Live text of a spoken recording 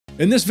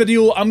In this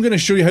video, I'm going to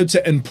show you how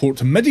to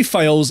import MIDI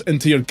files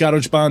into your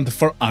GarageBand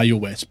for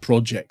iOS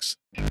projects.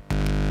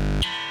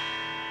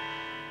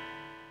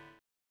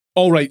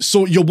 Alright,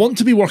 so you'll want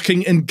to be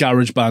working in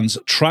GarageBand's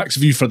Tracks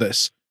view for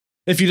this.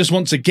 If you just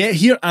want to get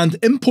here and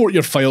import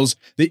your files,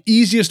 the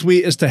easiest way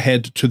is to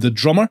head to the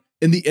drummer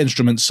in the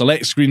instrument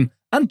select screen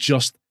and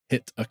just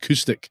hit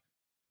acoustic.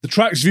 The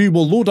Tracks view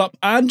will load up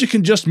and you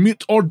can just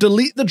mute or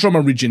delete the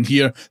drummer region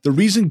here, the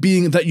reason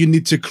being that you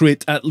need to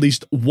create at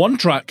least one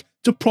track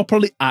to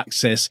properly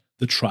access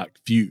the track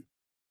view.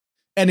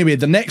 Anyway,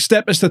 the next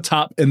step is to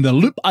tap in the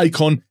loop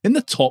icon in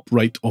the top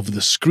right of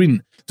the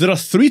screen. There are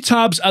 3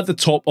 tabs at the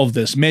top of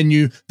this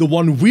menu. The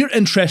one we're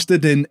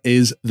interested in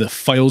is the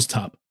Files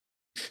tab.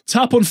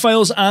 Tap on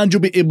Files and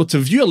you'll be able to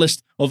view a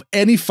list of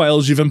any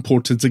files you've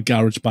imported to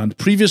GarageBand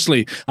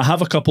previously. I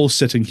have a couple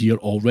sitting here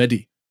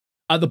already.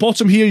 At the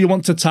bottom here, you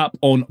want to tap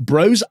on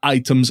Browse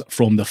Items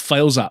from the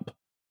Files app.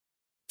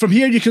 From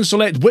here, you can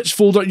select which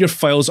folder your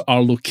files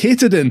are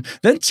located in,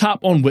 then tap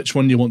on which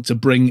one you want to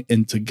bring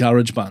into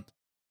GarageBand.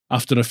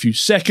 After a few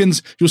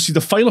seconds, you'll see the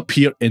file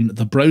appear in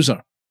the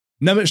browser.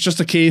 Now it's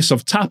just a case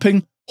of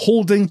tapping,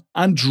 holding,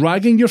 and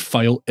dragging your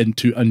file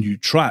into a new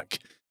track.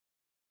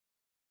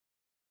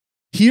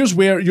 Here's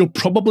where you'll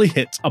probably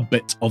hit a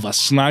bit of a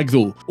snag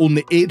though.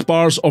 Only 8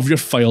 bars of your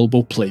file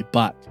will play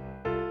back.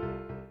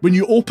 When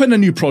you open a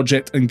new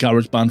project in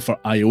GarageBand for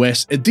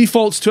iOS, it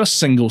defaults to a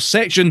single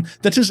section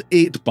that is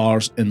 8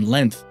 bars in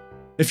length.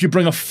 If you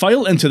bring a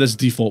file into this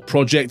default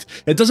project,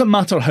 it doesn't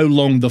matter how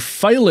long the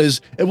file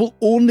is, it will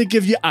only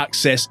give you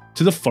access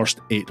to the first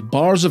 8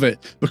 bars of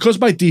it, because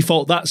by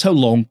default that's how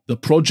long the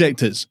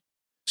project is.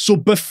 So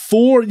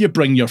before you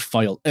bring your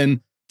file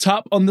in,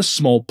 tap on the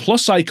small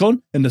plus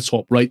icon in the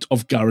top right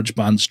of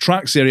GarageBand's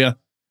Tracks area,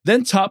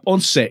 then tap on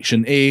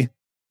Section A,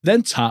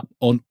 then tap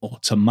on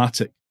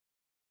Automatic.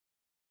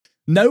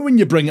 Now when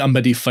you bring a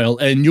MIDI file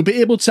in, you'll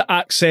be able to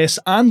access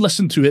and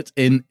listen to it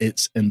in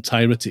its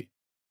entirety.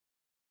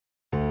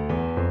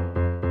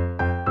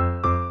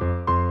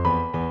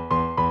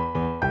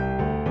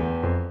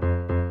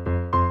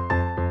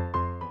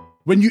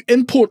 When you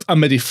import a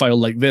MIDI file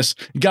like this,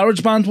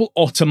 GarageBand will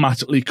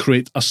automatically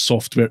create a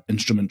software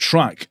instrument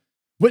track.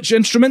 Which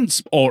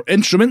instruments, or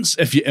instruments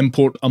if you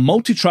import a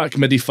multi-track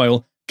MIDI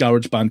file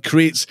GarageBand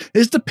creates,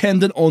 is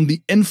dependent on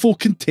the info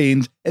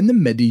contained in the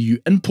MIDI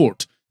you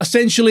import.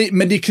 Essentially,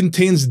 MIDI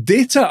contains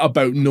data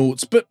about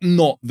notes, but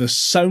not the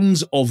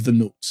sounds of the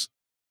notes.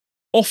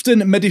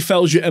 Often, MIDI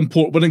files you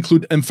import will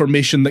include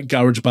information that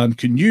GarageBand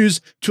can use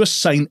to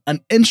assign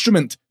an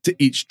instrument to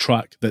each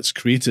track that's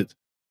created.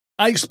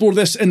 I explore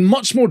this in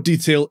much more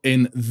detail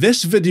in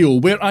this video,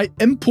 where I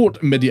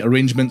import MIDI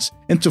arrangements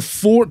into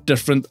 4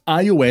 different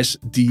iOS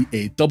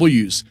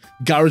DAWs: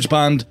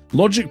 GarageBand,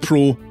 Logic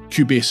Pro,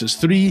 Cubase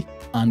 3,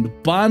 and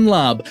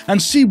BandLab, and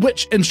see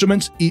which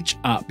instruments each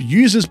app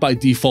uses by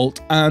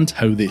default and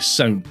how they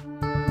sound.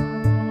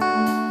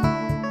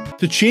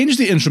 To change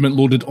the instrument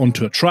loaded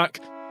onto a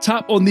track,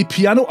 tap on the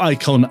piano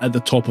icon at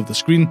the top of the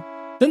screen,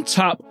 then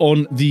tap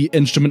on the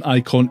instrument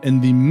icon in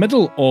the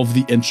middle of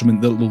the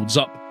instrument that loads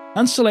up,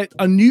 and select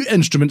a new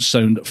instrument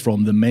sound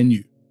from the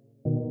menu.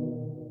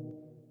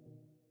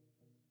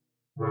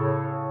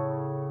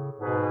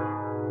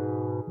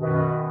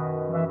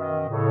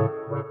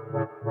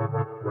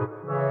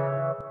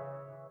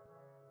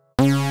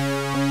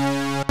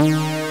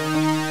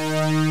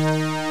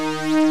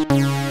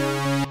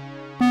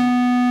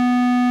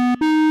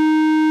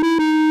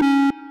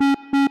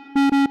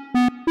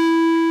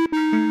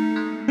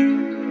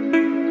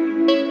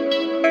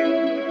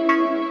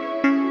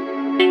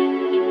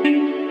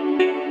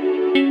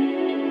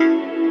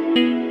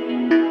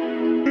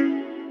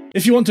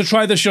 If you want to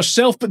try this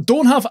yourself but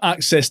don't have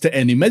access to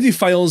any MIDI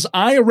files,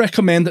 I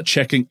recommend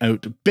checking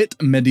out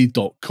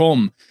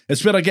bitmidi.com.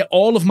 It's where I get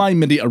all of my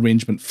MIDI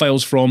arrangement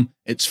files from.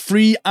 It's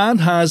free and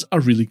has a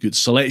really good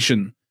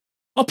selection.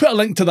 I'll put a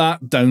link to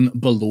that down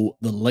below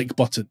the like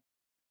button.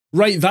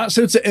 Right, that's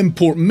how to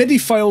import MIDI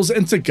files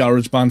into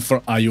GarageBand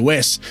for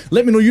iOS.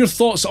 Let me know your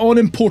thoughts on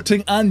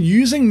importing and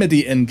using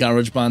MIDI in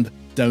GarageBand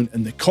down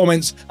in the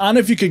comments, and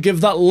if you could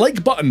give that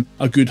like button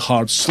a good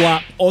hard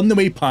slap on the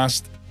way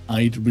past,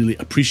 I'd really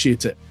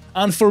appreciate it.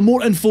 And for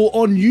more info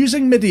on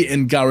using MIDI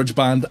in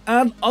GarageBand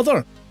and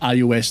other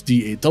iOS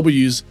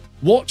DAWs,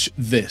 watch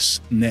this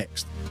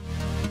next.